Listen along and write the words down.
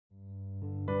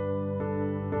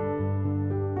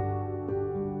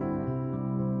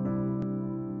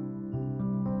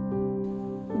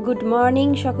Good morning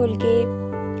সকলকে।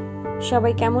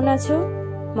 সবাই কেমন আছো?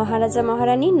 মহারাজা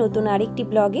মহারানী নতুন আরেকটি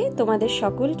ব্লগে তোমাদের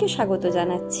সকলকে স্বাগত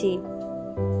জানাচ্ছি।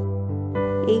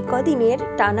 এই কদিনের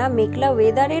টানা মেঘলা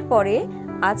ওয়েদারের পরে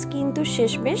আজ কিন্তু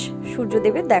শেষমেশ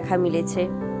সূর্যদেবের দেখা মিলেছে।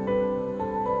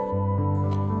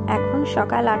 এখন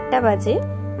সকাল 8টা বাজে।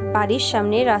 বাড়ির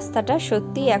সামনে রাস্তাটা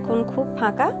সত্যি এখন খুব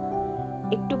ফাঁকা।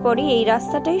 একটু পরে এই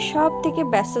রাস্তাটাই সব থেকে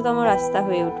ব্যস্ততম রাস্তা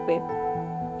হয়ে উঠবে।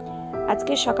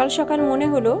 আজকে সকাল সকাল মনে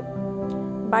হলো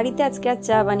বাড়িতে আজকে আর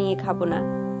চা বানিয়ে খাবো না,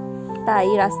 তাই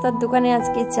রাস্তার দোকানে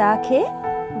আজকে চা খেয়ে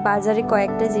বাজারে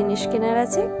কয়েকটা জিনিস কেনার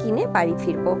আছে, কিনে বাড়ি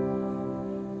ফিরবো।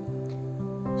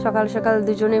 সকাল সকাল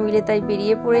দুজনে মিলে তাই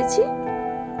বেরিয়ে পড়েছি।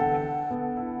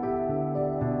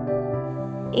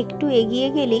 একটু এগিয়ে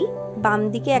গেলেই বাম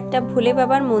দিকে একটা ভোলে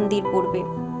বাবার মন্দির পড়বে।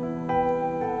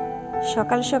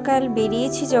 সকাল সকাল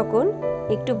বেরিয়েছি যখন,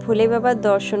 একটু ভোলে বাবার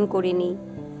দর্শন করে নিই।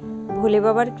 ভোলে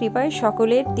বাবার কৃপায়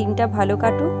সকলের দিনটা ভালো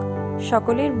কাটুক,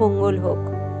 সকলের মঙ্গল হোক।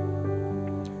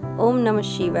 ওম নমঃ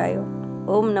শিবায়,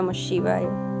 ওম নমঃ শিবায়,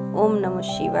 ওম নমঃ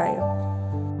শিবায়।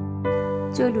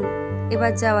 চলুন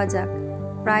এবার যাওয়া যাক।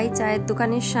 প্রায় চায়ের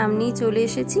দোকানের সামনেই চলে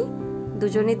এসেছি।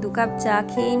 দুজনে 2 কাপ চা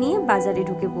খেয়ে নিয়ে বাজারে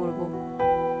ঢুকে পড়বো।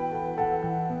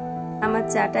 আমার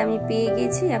চাটা আমি পেয়ে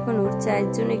গেছি, এখন ওর চায়ের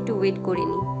জন্য একটু ওয়েট করে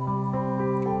নিই।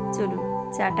 চলুন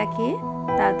চাটা খেয়ে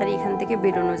তাড়াতাড়ি এখান থেকে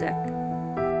বেরোনো যাক।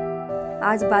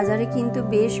 আজ বাজারে কিন্তু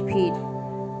বেশ ভিড়,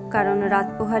 কারণ রাত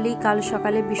পোহালেই কাল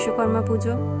সকালে বিশ্বকর্মা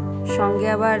পুজো, সঙ্গে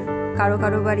আবার কারো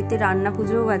কারো বাড়িতে রান্না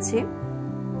পুজোও আছে।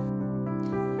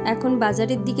 এখন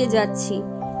বাজারের দিকে যাচ্ছি।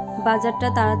 বাজারটা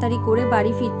তাড়াতাড়ি করে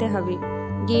বাড়ি ফিরতে হবে,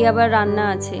 গিয়ে আবার রান্না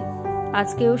আছে।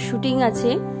 আজকেও শুটিং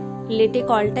আছে, লেটে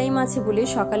কল টাইম আছে বলে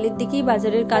সকালের দিকেই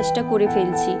বাজারের কাজটা করে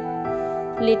ফেলছি।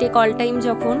 লেটে কল টাইম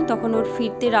যখন, তখন ওর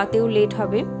ফিরতে রাতেও লেট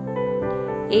হবে।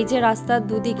 এই যে রাস্তার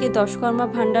দুদিকে দশকর্মা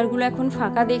ভান্ডারগুলো এখন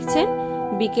ফাঁকা দেখছেন,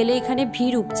 বিকেলে এখানে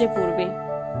ভিড় উপচে পড়বে,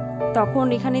 তখন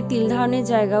এখানে তিল ধারণের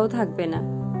জায়গাও থাকবে না।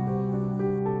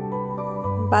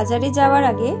 বাজারে যাওয়ার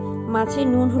আগে মাছের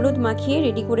নুন হলুদ মাখিয়ে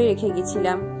রেডি করে রেখে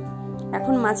গেছিলাম।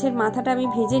 এখন মাছের মাথাটা আমি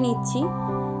ভেজে নিচ্ছি।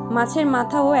 মাছের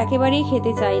মাথাও একেবারেই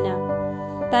খেতে চাই না,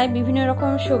 তাই বিভিন্ন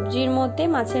রকম সবজির মধ্যে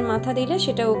মাছের মাথা দিলে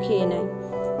সেটাও খেয়ে নেয়।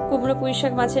 কুমড়ো পুঁই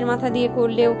শাক মাছের মাথা দিয়ে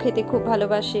করলেও খেতে খুব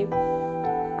ভালোবাসে।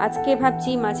 আজকে ভাবছি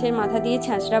মাছের মাথা দিয়ে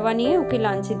ছাঁচড়া বানিয়ে ওকে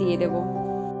লাঞ্চে দিয়ে দেব।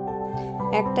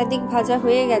 একটা দিক ভাজা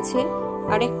হয়ে গেছে,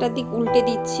 আরেকটা দিক উল্টে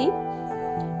দিচ্ছি।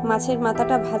 মাছের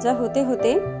মাথাটা ভাজা হতে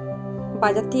হতে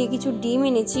বাজার থেকে কিছু ডিম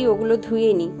এনেছি, ওগুলো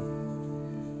ধুয়ে নিই।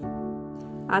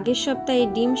 আগের সপ্তাহে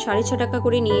ডিম 6.5 টাকা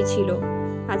করে নিয়েছিল,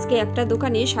 আজকে একটা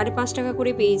দোকানে 5.5 টাকা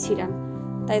করে পেয়েছিলাম,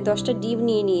 তাই 10টা ডিম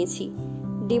নিয়ে নিয়েছি।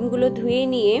 ডিমগুলো ধুয়ে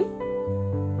নিয়ে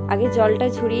আগে জলটা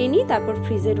ঝরিয়ে নিই, তারপর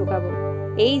ফ্রিজে ঢোকাবো।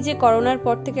 এই যে করোনার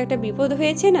পর থেকে একটা বিপদ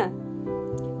হয়েছে না,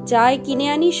 যাই কিনে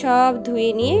আনি সব ধুয়ে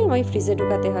নিয়ে ওই ফ্রিজে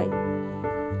ঢোকাতে হয়।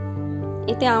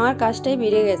 এতে আমার কাজটাই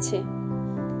বেড়ে গেছে।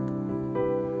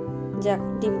 যাক,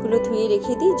 ডিমগুলো ধুয়ে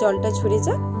রেখে দিই, জলটা ঝরে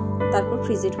যাক, তারপর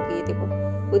ফ্রিজে ঢুকিয়ে দেবো।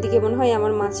 ওদিকে মনে হয়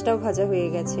আমার মাছটাও ভাজা হয়ে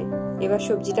গেছে, এবার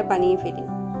সবজিটা বানিয়ে ফেলি।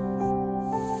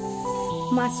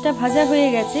 মাছটা ভাজা হয়ে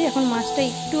গেছে, এখন মাছটা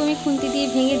একটু আমি খুন্তি দিয়ে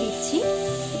ভেঙে দিচ্ছি।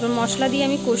 এবার মশলা দিয়ে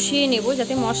আমি কষিয়ে নেব,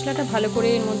 যাতে মশলাটা ভালো করে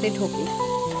এর মধ্যে ঢোকে।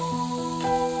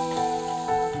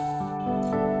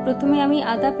 প্রথমে আমি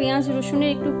আদা পেঁয়াজ রসুনের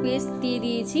একটু পেস্ট দিয়ে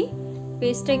দিয়েছি।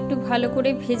 পেস্টটা একটু ভালো করে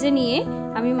ভেজে নিয়ে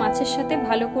আমি মাছের সাথে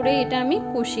ভালো করে এটা আমি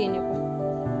কষিয়ে নেব।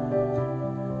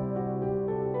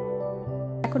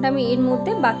 এখন আমি এর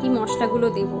মধ্যে বাকি মশলাগুলো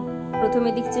দেব। প্রথমে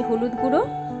দিচ্ছি হলুদ গুঁড়ো,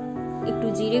 একটু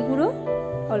জিরে গুঁড়ো,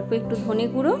 অল্প একটু ধনে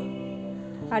গুঁড়ো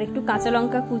আর একটু কাঁচা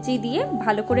লঙ্কা কুচি দিয়ে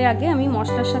ভালো করে আগে আমি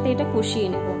মশলার সাথে এটা কষিয়ে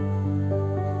নেব।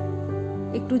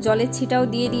 একটু জলের ছিটাও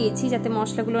দিয়ে দিয়েছি যাতে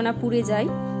মশলাগুলো না পুড়ে যায়।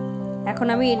 এখন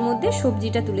আমি এর মধ্যে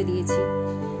সবজিটা তুলে দিয়েছি।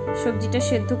 সবজিটা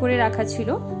সেদ্ধ করে রাখা ছিল,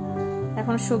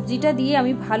 এখন সবজিটা দিয়ে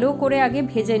আমি ভালো করে আগে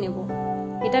ভেজে নেব।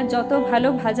 এটা যত ভালো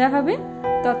ভাজা হবে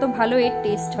তত ভালো এর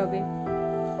টেস্ট হবে।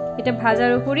 এটা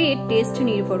ভাজার উপরই এর টেস্ট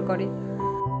নির্ভর করে।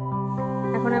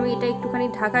 এখন আমি এটা একটুখানি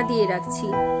ঢাকা দিয়ে রাখছি।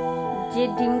 যে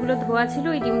ডিমগুলো ধোয়া ছিল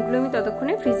ওই ডিমগুলো আমি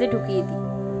ততক্ষণে ফ্রিজে ঢুকিয়ে দিই।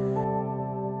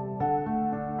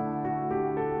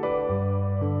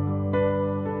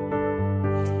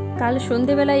 কাল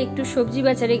সন্ধেবেলায় একটু সবজি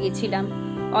বাজারে গেছিলাম,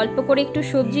 অল্প করে একটু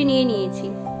সবজি নিয়ে নিয়েছি।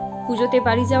 পুজোতে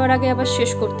বাড়ি যাওয়ার আগে আবার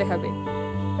শেষ করতে হবে,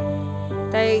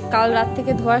 তাই কাল রাত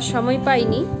থেকে ধোয়ার সময়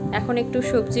পাইনি। এখন একটু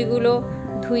সবজিগুলো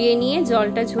ধুয়ে নিয়ে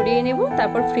জলটা ঝরিয়ে নেব,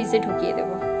 তারপর ফ্রিজে ঢুকিয়ে দেব।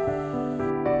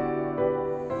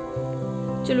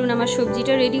 চলুন, আমার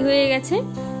সবজিটা রেডি হয়ে গেছে।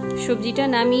 সবজিটা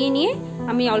নামিয়ে নিয়ে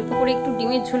আমি অল্প করে একটু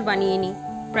ডিমের ঝোল বানিয়ে নিই।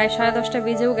 প্রায় 10:30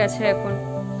 বেজেও গেছে এখন।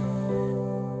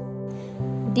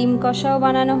 ডিম কষাও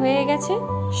বানানো হয়ে গেছে,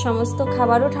 সমস্ত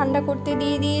খাবারও ঠান্ডা করতে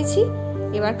দিয়ে দিয়েছি।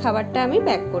 এবার খাবারটা আমি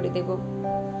প্যাক করে দেব।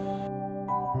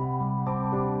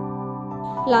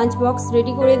 লাঞ্চ বক্স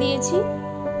রেডি করে দিয়েছি।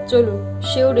 চলুন,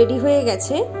 সেও রেডি হয়ে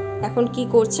গেছে। এখন কি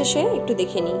করছে সে একটু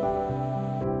দেখে নিই।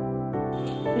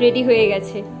 রেডি হয়ে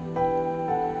গেছে।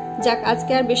 যাক,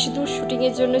 আজকে আর বেশি দূর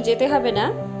শুটিংয়ের জন্য যেতে হবে না।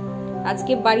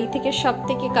 আজকে বাড়ি থেকে সব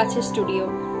থেকে কাছে স্টুডিও,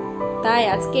 তাই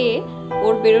আজকে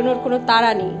ওর বেরোনোর কোনো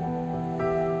তাড়া নেই।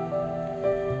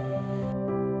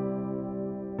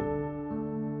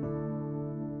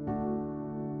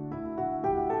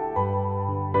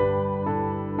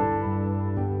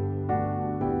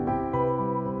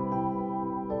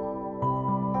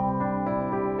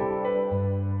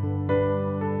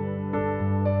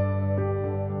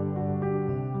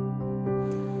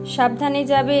 সাবধানে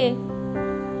যাবে।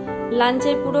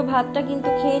 লাঞ্চের পুরো ভাতটা কিন্তু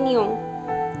খেয়ে নিও।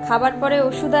 খাবার পরে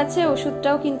ওষুধ আছে,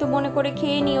 ওষুধটাও কিন্তু মনে করে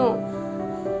খেয়ে নিও।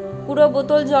 পুরো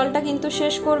বোতল জলটা কিন্তু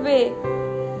শেষ করবে।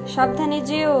 সাবধানে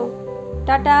যেও।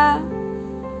 টাটা।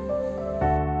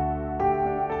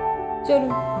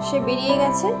 চলুন, সে বেরিয়ে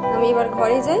গেছে। আমি এবার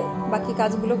ঘরে যাই, বাকি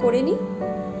কাজগুলো করে নিই।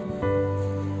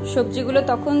 সবজিগুলো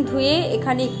তখন ধুয়ে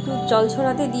এখানে একটু জল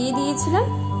ঝরাতে দিয়ে দিয়েছিলাম।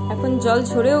 এখন জল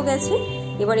ঝরেও গেছে।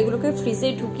 এবার এগুলোকে ফ্রিজে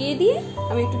ঢুকিয়ে দিয়ে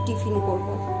আমি একটু টিফিন করব,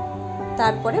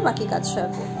 তারপরে বাকি কাজ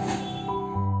সারবো।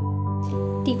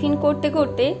 টিফিন করতে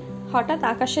করতে হঠাৎ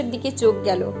আকাশের দিকে চোখ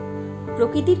গেল।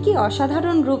 প্রকৃতির কি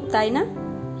অসাধারণ রূপ, তাই না?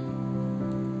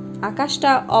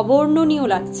 আকাশটা অবর্ণনীয়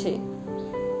লাগছে।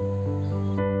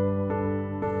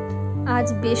 আজ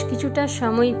বেশ কিছুটা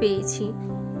সময় পেয়েছি,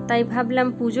 তাই ভাবলাম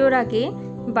পুজোর আগে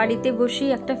বাড়িতে বসে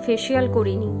একটা ফেসিয়াল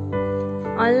করে নিই।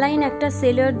 অনলাইন একটা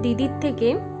সেলার দিদির থেকে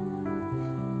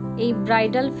এই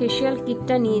ব্রাইডাল ফেসিয়াল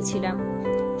কিটটা নিয়েছিলাম।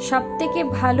 সব থেকে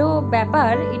ভালো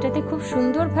ব্যাপার, এটাতে খুব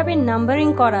সুন্দরভাবে নাম্বারিং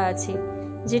করা আছে,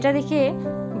 যেটা দেখে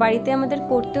বাড়িতে আমাদের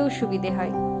করতেও সুবিধে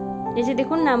হয়। এই যে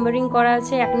দেখুন, নাম্বারিং করা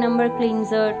আছে। 1 number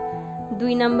cleanser,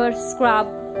 2 number scrub,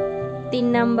 3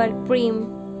 number cream,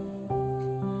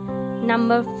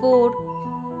 number 4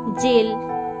 jail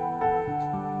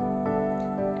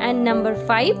and number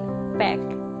 5 pack.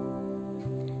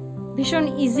 ভীষণ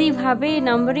ইজি ভাবে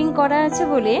নাম্বারিং করা আছে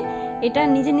বলে এটা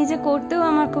নিজে নিজে করতেও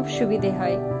আমার খুব সুবিধে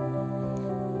হয়।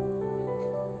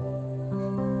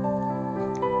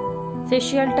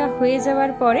 ফেসিয়ালটা হয়ে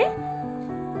যাওয়ার পরে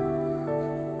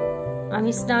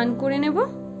আমি স্নান করে নেব,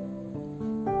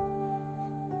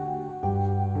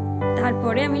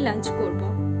 তারপরে আমি লাঞ্চ করব।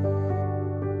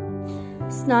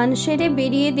 স্নান সেরে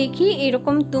বেরিয়ে দেখি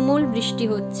এরকম তুমুল বৃষ্টি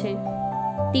হচ্ছে।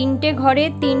 3টে ঘরে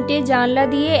 3টে জানলা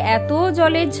দিয়ে এত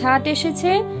জলের ঝাঁট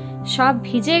এসেছে, সব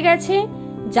ভিজে গেছে,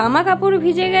 জামা কাপড়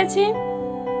ভিজে গেছে।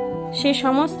 সে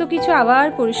সমস্ত কিছু আবার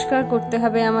পরিষ্কার করতে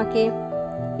হবে আমাকে।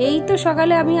 এই তো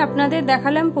সকালে আমি আপনাদের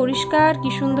দেখালাম পরিষ্কার কি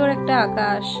সুন্দর একটা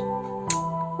আকাশ।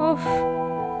 ওফ,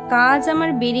 কাজ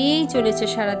আমার বেরিয়েই চলেছে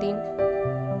সারাদিন।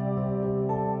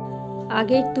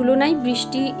 আগের তুলনায়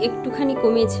বৃষ্টি একটুখানি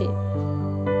কমেছে,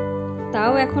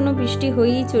 তাও এখনো বৃষ্টি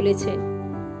হয়েই চলেছে।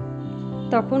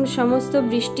 তখন সমস্ত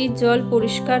বৃষ্টির জল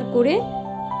পরিষ্কার করে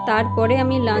তারপরে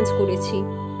আমি লাঞ্চ করেছি।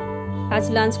 আজ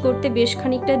লাঞ্চ করতে বেশ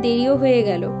খানিকটা দেরিও হয়ে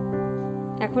গেল।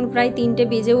 এখন প্রায় 3টে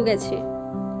বেজেও গেছে।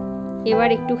 এবার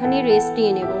একটুখানি রেস্ট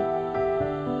নিয়ে নেব।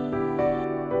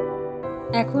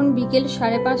 এখন বিকেল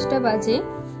 5:30 বাজে।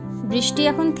 বৃষ্টি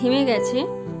এখন থেমে গেছে,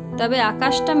 তবে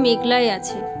আকাশটা মেঘলাই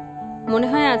আছে। মনে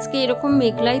হয় আজকে এরকম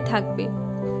মেঘলাই থাকবে।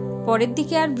 পরের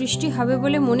দিকে আর বৃষ্টি হবে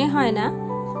বলে মনে হয় না।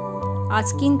 আজ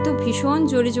কিন্তু ভীষণ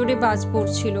জোরে জোরে বাজ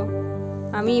পড়ছিল।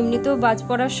 আমি এমনিতেও বাজ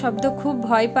পড়ার শব্দ খুব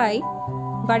ভয় পাই।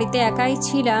 বাড়িতে একাই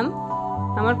ছিলাম,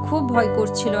 আমার খুব ভয়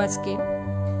করছিল আজকে।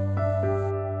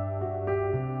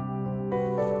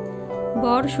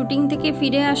 বর শুটিং থেকে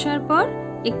ফিরে আসার পর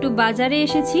একটু বাজারে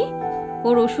এসেছি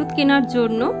ওর ওষুধ কেনার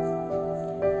জন্য।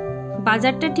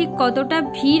 বাজারটা ঠিক কতটা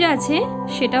ভিড় আছে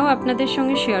সেটাও আপনাদের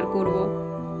সঙ্গে শেয়ার করব।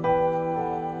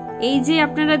 এই যে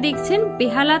আপনারা দেখছেন,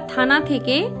 বেহালা থানা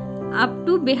থেকে up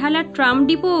to Behala tram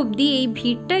depot অবধি এই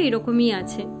ভিড়টা এরকমই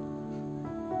আছে।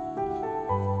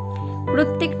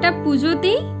 প্রত্যেকটা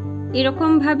পুজোতেই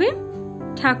এরকম ভাবে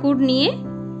ঠাকুর নিয়ে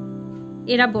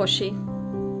এরা বসে,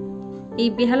 এই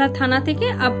বেহালা থানা থেকে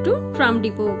আপ টু ট্রাম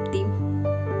ডিপো অবধি।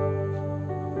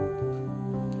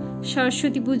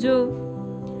 সরস্বতী পুজো,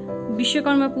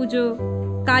 বিশ্বকর্মা পুজো,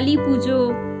 কালী পুজো,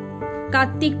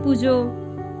 কার্তিক পুজো,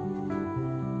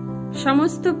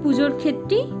 সমস্ত পুজোর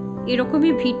ক্ষেত্রে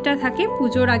এরকমই ভিড়টা থাকে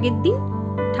পুজোর আগের দিন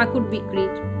ঠাকুর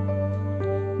বিক্রির।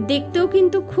 দেখতেও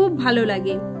কিন্তু খুব ভালো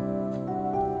লাগে।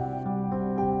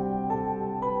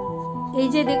 এই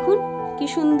যে দেখুন কি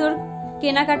সুন্দর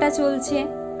কেনাকাটা চলছে,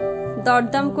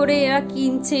 দরদাম করে এরা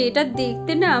কিনছে। এটা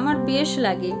দেখতে না আমার বেশ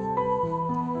লাগে।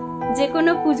 যে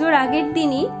কোনো পুজোর আগের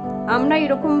দিনই আমরা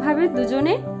এরকম ভাবে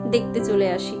দুজনে দেখতে চলে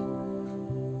আসি।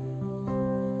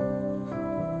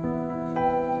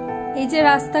 এই যে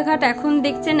রাস্তাঘাট এখন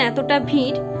দেখছেন এতটা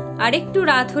ভিড়, আরেকটু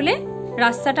রাত হলে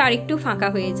রাস্তাটা আরেকটু ফাঁকা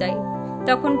হয়ে যায়,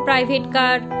 তখন প্রাইভেট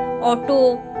কার, অটো,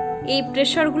 এই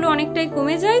প্রেশারগুলো অনেকটাই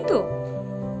কমে যায়। তো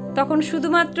তখন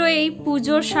শুধুমাত্র এই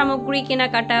পুজোর সামগ্রী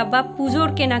কেনাকাটা বা পুজোর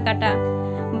কেনাকাটা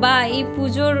বা এই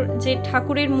পুজোর যে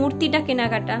ঠাকুরের মূর্তিটা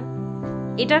কেনাকাটা,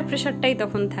 এটার প্রেশারটাই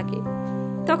তখন থাকে।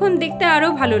 তখন দেখতে আরো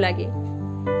ভালো লাগে।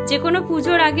 যে কোনো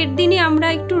পুজোর আগের দিনই আমরা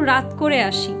একটু রাত করে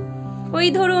আসি, ওই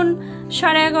ধরুন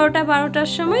 11:30-12টার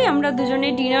সময় আমরা দুজনে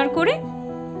ডিনার করে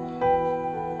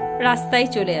রাস্তায়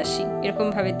চলে আসি, এরকম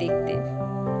ভাবে দেখতে।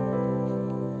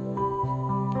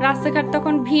 রাস্তাঘাট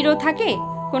তখন ভিড়ও থাকে,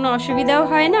 কোনো অসুবিধাও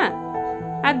হয় না,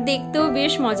 আর দেখতেও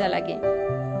বেশ মজা লাগে।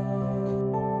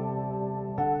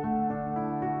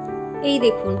 এই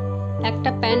দেখুন, একটা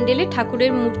প্যান্ডেলে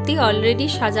ঠাকুরের মূর্তি অলরেডি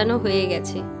সাজানো হয়ে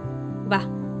গেছে। বাহ,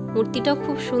 মূর্তিটাও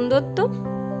খুব সুন্দর তো,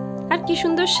 আর কি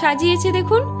সুন্দর সাজিয়েছে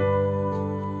দেখুন।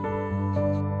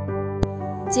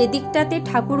 যে দিকটাতে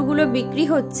ঠাকুরগুলো বিক্রি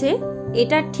হচ্ছে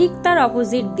এটা ঠিক তার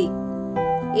অপোজিট দিক।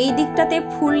 এই দিকটাতে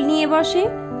ফুল নিয়ে বসে,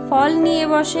 ফল নিয়ে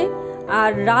বসে,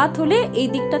 আর রাত হলে এই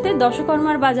দিকটাতে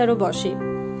দশকর্মার বাজারও বসে।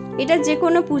 এটা যে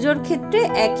কোনো পুজোর ক্ষেত্রে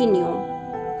একই নিয়ম।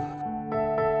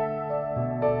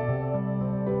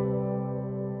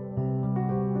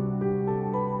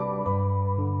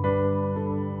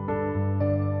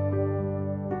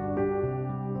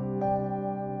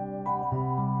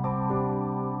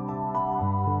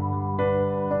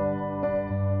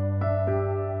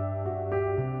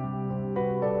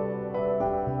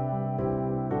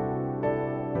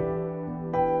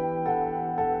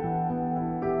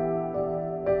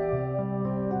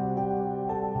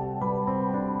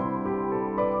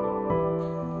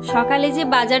 সকালে যে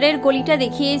বাজারের গলিটা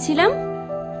দেখিয়েছিলাম,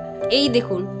 এই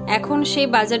দেখুন এখন সেই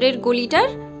বাজারের গলিটার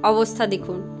অবস্থা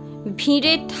দেখুন,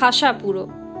 ভিড়ে ঠাসা পুরো।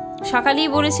 সকালেই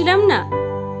বলেছিলাম না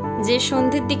যে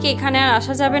সন্ধ্যের দিকে এখানে আর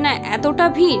আসা যাবে না, এতটা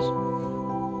ভিড়।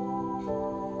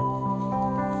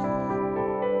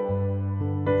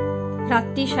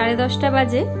 রাত্রি 10:30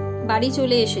 বাজে বাড়ি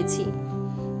চলে এসেছি।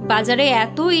 বাজারে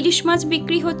এত ইলিশ মাছ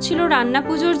বিক্রি হচ্ছিল রান্না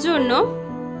পুজোর জন্য,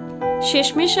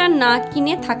 শেষমেশ আর না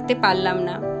কিনে থাকতে পারলাম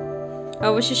না।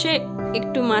 অবশেষে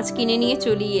একটু মাছ কিনে নিয়ে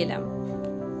চলিয়ে এলাম।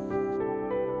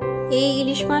 এই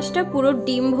ইলিশ মাছটা পুরো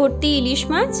ডিম ভর্তি ইলিশ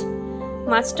মাছ।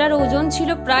 মাছটার ওজন ছিল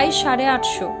প্রায়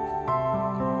 850,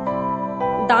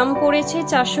 দাম পড়েছে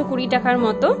 420 টাকার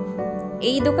মতো।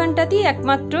 এই দোকানটাতেই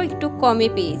একমাত্র একটু কমে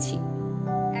পেয়েছি।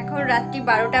 এখন রাত্রি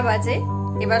 12টা বাজে,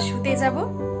 এবার শুতে যাব।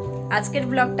 আজকের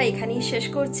ব্লগটা এখানেই শেষ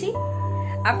করছি।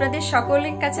 আপনাদের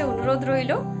সকলের কাছে অনুরোধ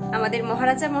রইল আমাদের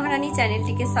মহারাজা মহারানী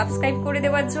চ্যানেলটিকে সাবস্ক্রাইব করে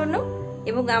দেওয়ার জন্য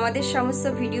এবং আমাদের সমস্ত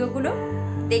ভিডিওগুলো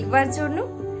দেখবার জন্য।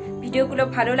 ভিডিওগুলো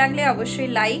ভালো লাগলে অবশ্যই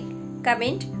লাইক,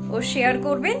 কমেন্ট ও শেয়ার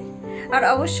করবেন, আর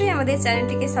অবশ্যই আমাদের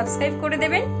চ্যানেলটিকে সাবস্ক্রাইব করে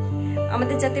দেবেন,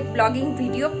 আমাদের যাতে ব্লগিং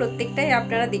ভিডিও প্রত্যেকটাই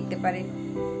আপনারা দেখতে পারেন।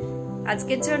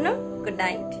 আজকের জন্য গুড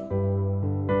নাইট।